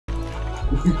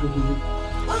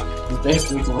He's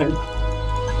basically going.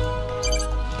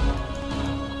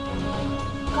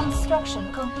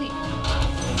 Construction complete.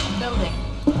 Building.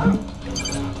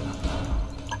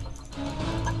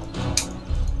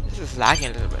 This is lagging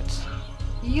a little bit.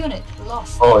 Unit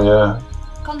lost. Oh yeah.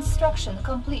 Construction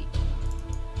complete.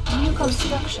 New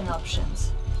construction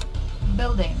options.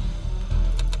 Building.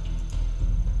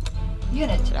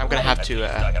 Unit. I'm gonna have to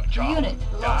Unit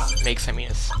lost. make some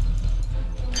units.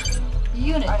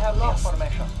 Unit lost.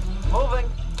 Moving.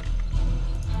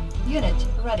 Unit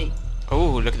ready.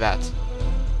 Oh, look at that.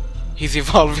 He's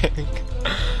evolving.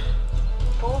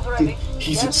 Tools ready.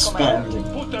 He's Yes, Commander.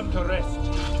 expanding. Put them to rest.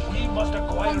 We must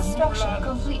acquire new Construction land.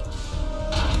 complete.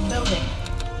 Building.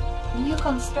 New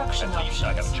construction At least I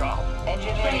options. can job.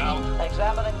 Engineering.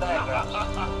 Examining diagrams. We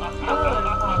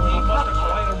must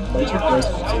acquire Laser more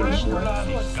burst land.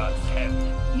 consideration. He's got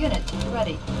 10. Unit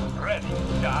ready. Ready.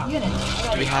 Yeah. Unit Do we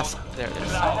ready. have... There it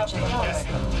is. I have the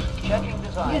information. Checking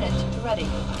design. Unit ready.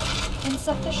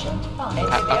 Insufficient funds.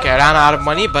 Okay, I ran out of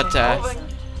money, but Moving.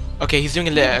 okay, he's doing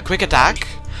a quick attack.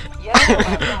 Yes,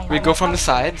 Commander. We go from the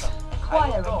side.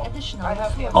 Acquiring additional I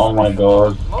have the resources. Oh my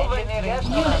god. Moving. Yes,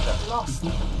 Commander. Unit lost.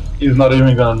 He's not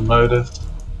even gonna notice.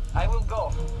 I will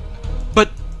go.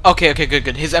 But okay,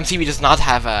 good. His MCV does not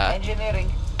have a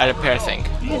Engineering. repair thing.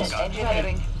 Unit ready.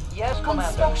 Engineering. Yes, Commander.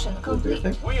 Construction complete.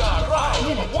 We are right.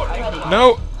 Unit ready.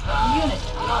 No. Unit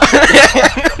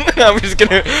lost. I'm just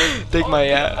gonna take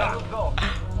my I will go.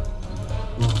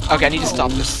 Okay, I need to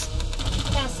stop this.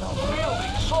 Castle.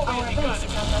 Building so Our many base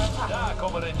is under attack. Yeah,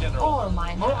 Commander General. Ore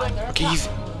miner under Okay, attack. he's...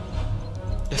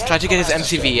 Let's try to get his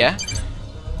MCV, yeah?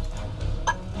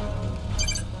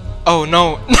 Oh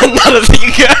no, not a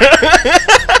thing!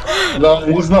 No,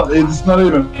 he's not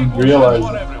even realizing.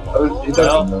 He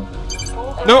doesn't know.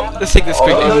 No, let's take this Oh,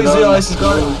 quickly. Oh, he's realized he's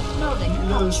got it. Building He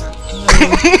knows.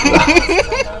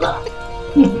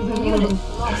 Unit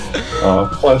lost. Oh,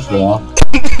 close enough.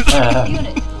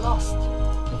 Unit lost.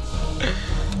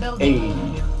 Building.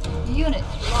 Hey, Unit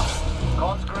lost.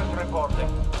 Conscript reporting.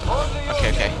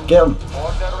 Okay. get him.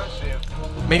 Order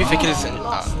received. Maybe if I kill this...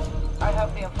 Lost. I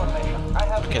have the information. I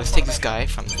have the Okay, let's take this information. guy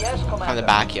from Yes, Commander. the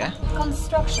back, yeah?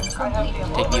 Construction I have the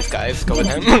complete. Take these guys, go with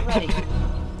Unit him. ready.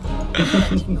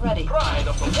 Unit ready. Pride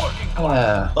of the working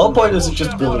class. The whole point isn't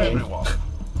just bullying. Everyone.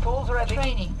 Tools ready.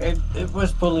 Training. It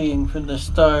was bullying from the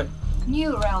start.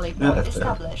 New rally Yeah, point that's fair.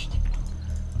 established.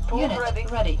 Tools Unit ready.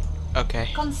 ready. Okay.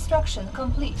 Construction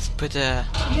complete. Put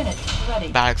Unit ready.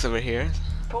 barracks over here.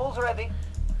 Tools ready.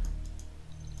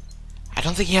 I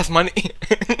don't think he has money.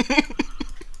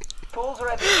 Tools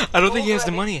ready. I don't think he Tools has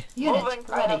the ready. money. Unit Moving.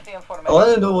 I ready. have the information. I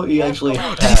want to know what he actually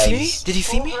Yes, Did he see me? has. Did he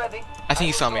see me? Tools ready. I think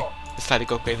he saw me. will Let's try to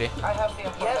go crazy. go. I have the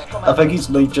information. Yes, I think he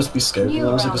might just be scouting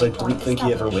those because I don't think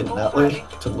he ever went that way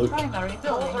to look. Primary Tools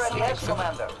building ready. Yes, selected.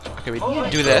 Commander. Okay, we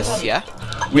Unit do this, ready. yeah?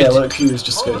 Yeah, look, he was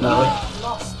just scouting that way. Unit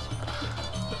lost.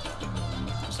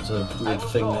 Just a weird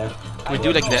thing there. We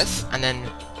do like this, and then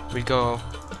we go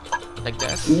like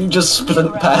this. You just New sprint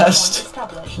rally past.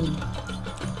 point established.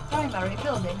 Primary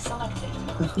building selected.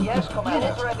 Yes, Commander.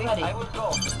 Unit Ready. ready. I will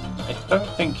go. I don't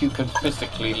think you can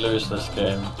physically lose this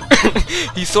game.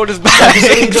 He sold his He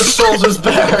bags. just sold his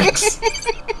barracks.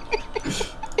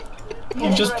 He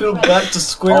Unit just ready. built back to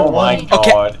square Oh my one.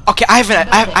 god. Okay, I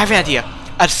have an idea.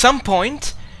 At some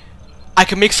point, I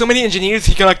can make so many engineers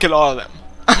he cannot kill all of them.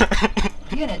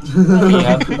 Unit We ready.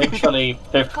 have literally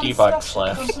 50 bucks Construction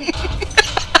left. complete.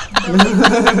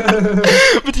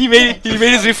 But he made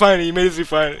his refinery. He made his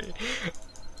refinery.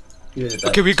 Yeah, that-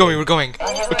 Okay, we're going. I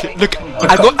have Okay, ready. look,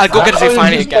 I'll go get his How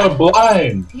refinery is he so again.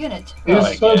 blind? Unit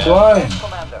He's so yeah. blind. Yes,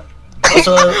 Commander.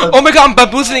 Also, Oh my god, I'm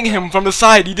bamboozling him from the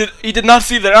side. He did not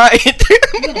see the right.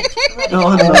 Unit ready.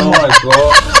 oh Oh no. my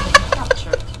god.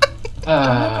 Captured.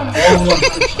 Ah.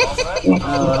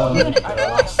 Unit I have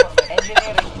lost. the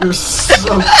engineering. You're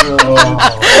so good.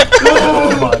 Oh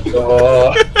my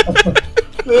god.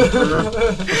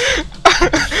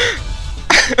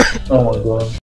 Oh my god.